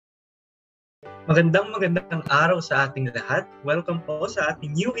Magandang araw sa ating lahat. Welcome po sa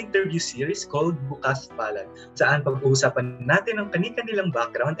ating new interview series called Bukas, saan pag-uusapan natin ang kani-kanilang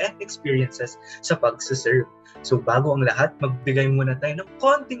background and experiences sa pagsaserve. So bago ang lahat, magbigay muna tayo ng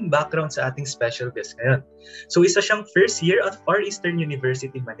konting background sa ating special guest ngayon. So isa siyang first year at Far Eastern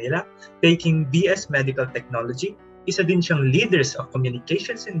University, Manila, taking BS Medical Technology. Isa din siyang Leaders of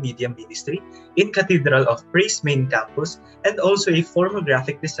Communications and Media Ministry in Cathedral of Praise Main Campus and also a former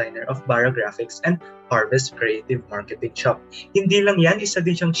graphic designer of Bara Graphics and Harvest Creative Marketing Shop. Hindi lang yan, isa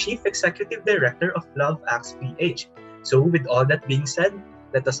din siyang Chief Executive Director of LoveActs PH. So with all that being said,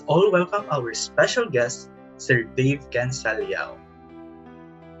 let us all welcome our special guest, Sir Dave Sallao.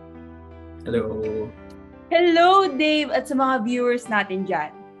 Hello! Hello, Dave! At sa mga viewers natin dyan,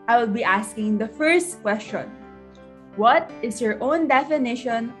 I will be asking the first question. What is your own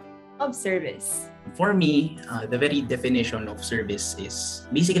definition of service? For me, the very definition of service is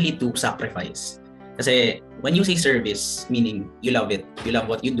basically to sacrifice. Kasi when you say service, meaning you love it, you love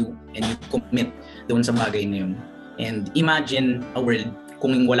what you do, and you commit doon sa bagay na yun. And imagine a world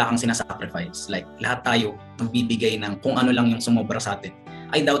kung wala kang sinasacrifice. Like, lahat tayo magbibigay ng kung ano lang yung sumobra sa atin.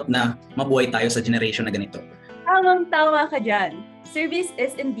 I doubt na mabuhay tayo sa generation na ganito. Tamang-tama ka dyan. Service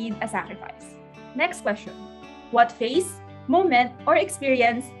is indeed a sacrifice. Next question. What phase, moment, or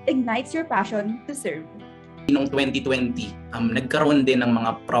experience ignites your passion to serve? Noong 2020, nagkaroon din ng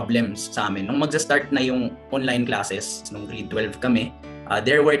mga problems sa amin. Nung magsa-start na yung online classes, nung grade 12 kami,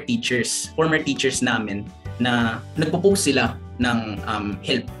 there were teachers, former teachers namin, na nagpo-post sila ng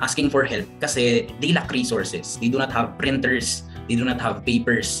help, asking for help kasi they lack resources. They do not have printers, they do not have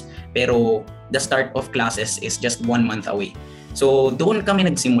papers, pero the start of classes is just 1 month away. So doon kami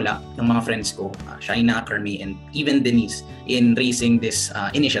nagsimula ng mga friends ko, Shaina, Carmi, and even Denise in raising this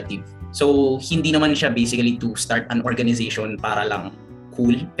initiative. So hindi naman siya basically to start an organization para lang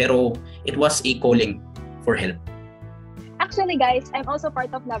cool, pero it was a calling for help. Actually guys, I'm also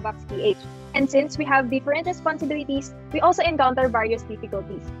part of LoveActs PH. And since we have different responsibilities, we also encounter various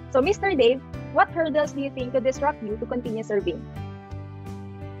difficulties. So Mr. Dave, what hurdles do you think could disrupt you to continue serving?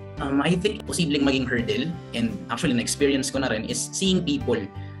 I think posibleng maging hurdle, and actually na-experience ko na rin, is seeing people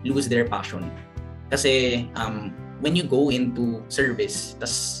lose their passion. Kasi when you go into service,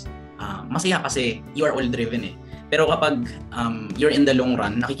 tas masaya kasi you are all driven eh. Pero kapag you're in the long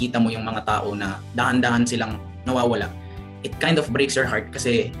run, nakikita mo yung mga tao na dahan-dahan silang nawawala, it kind of breaks your heart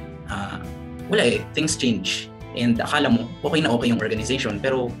kasi wala eh, things change. And akala mo, okay na okay yung organization,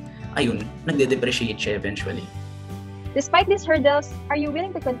 pero ayun, nagde-depreciate siya eventually. Despite these hurdles, are you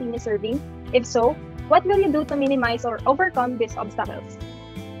willing to continue serving? If so, what will you do to minimize or overcome these obstacles?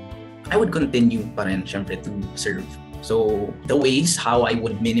 I would continue pa rin, syempre, to serve. So, the ways how I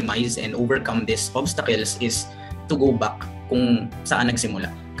would minimize and overcome these obstacles is to go back kung saan nagsimula.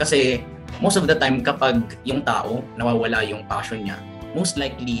 Kasi most of the time, kapag yung tao nawawala yung passion niya, most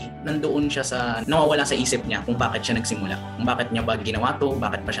likely, nandoon siya nawawala sa isip niya kung bakit siya nagsimula. Kung bakit niya ba ginawa to,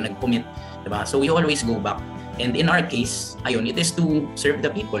 bakit pa siya nag-commit. Diba? So, you always go back. And in our case, ayun, it is to serve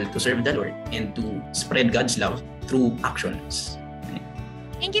the people, to serve the Lord, and to spread God's love through actions.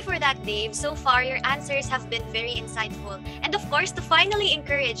 Thank you for that, Dave. So far, your answers have been very insightful. And of course, to finally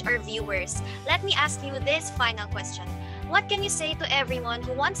encourage our viewers, let me ask you this final question. What can you say to everyone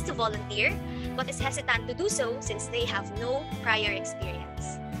who wants to volunteer but is hesitant to do so since they have no prior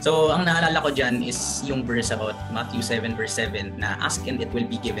experience? So, ang naalala ko dyan is yung verse about Matthew 7 verse 7 na ask and it will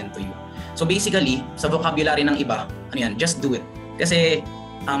be given to you. So basically, sa vocabulary ng iba, just do it. Kasi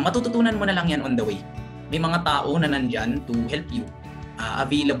matututunan mo na lang yan on the way. May mga tao na nandyan to help you,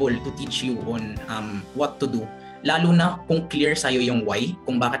 available to teach you on what to do. Lalo na kung clear sa'yo yung why,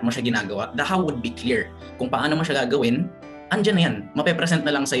 kung bakit mo siya ginagawa, the how would be clear. Kung paano mo siya gagawin, andyan na yan. Mape-present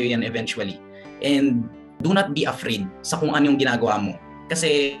na lang sa'yo yan eventually. And do not be afraid sa kung anong ginagawa mo.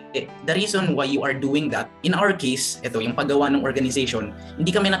 Kasi the reason why you are doing that, in our case, ito, yung paggawa ng organization,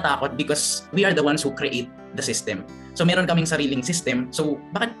 hindi kami natakot because we are the ones who create the system. So meron kaming sariling system, so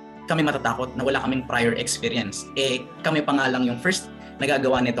bakit kami matatakot na wala kaming prior experience? Kami pa nga lang yung first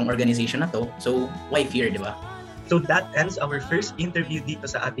nagagawa nitong organization na to, so why fear, di ba? So that ends our first interview dito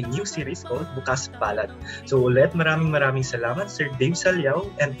sa ating new series called Bukas. So ulit, maraming salamat Sir Dave Sallao,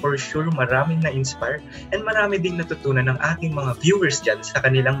 and for sure maraming na-inspire and marami ding natutunan ng ating mga viewers dyan sa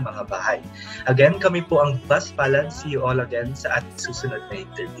kanilang mga bahay. Again, kami po ang Bukas. See you all again sa ating susunod na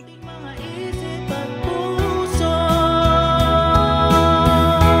interview.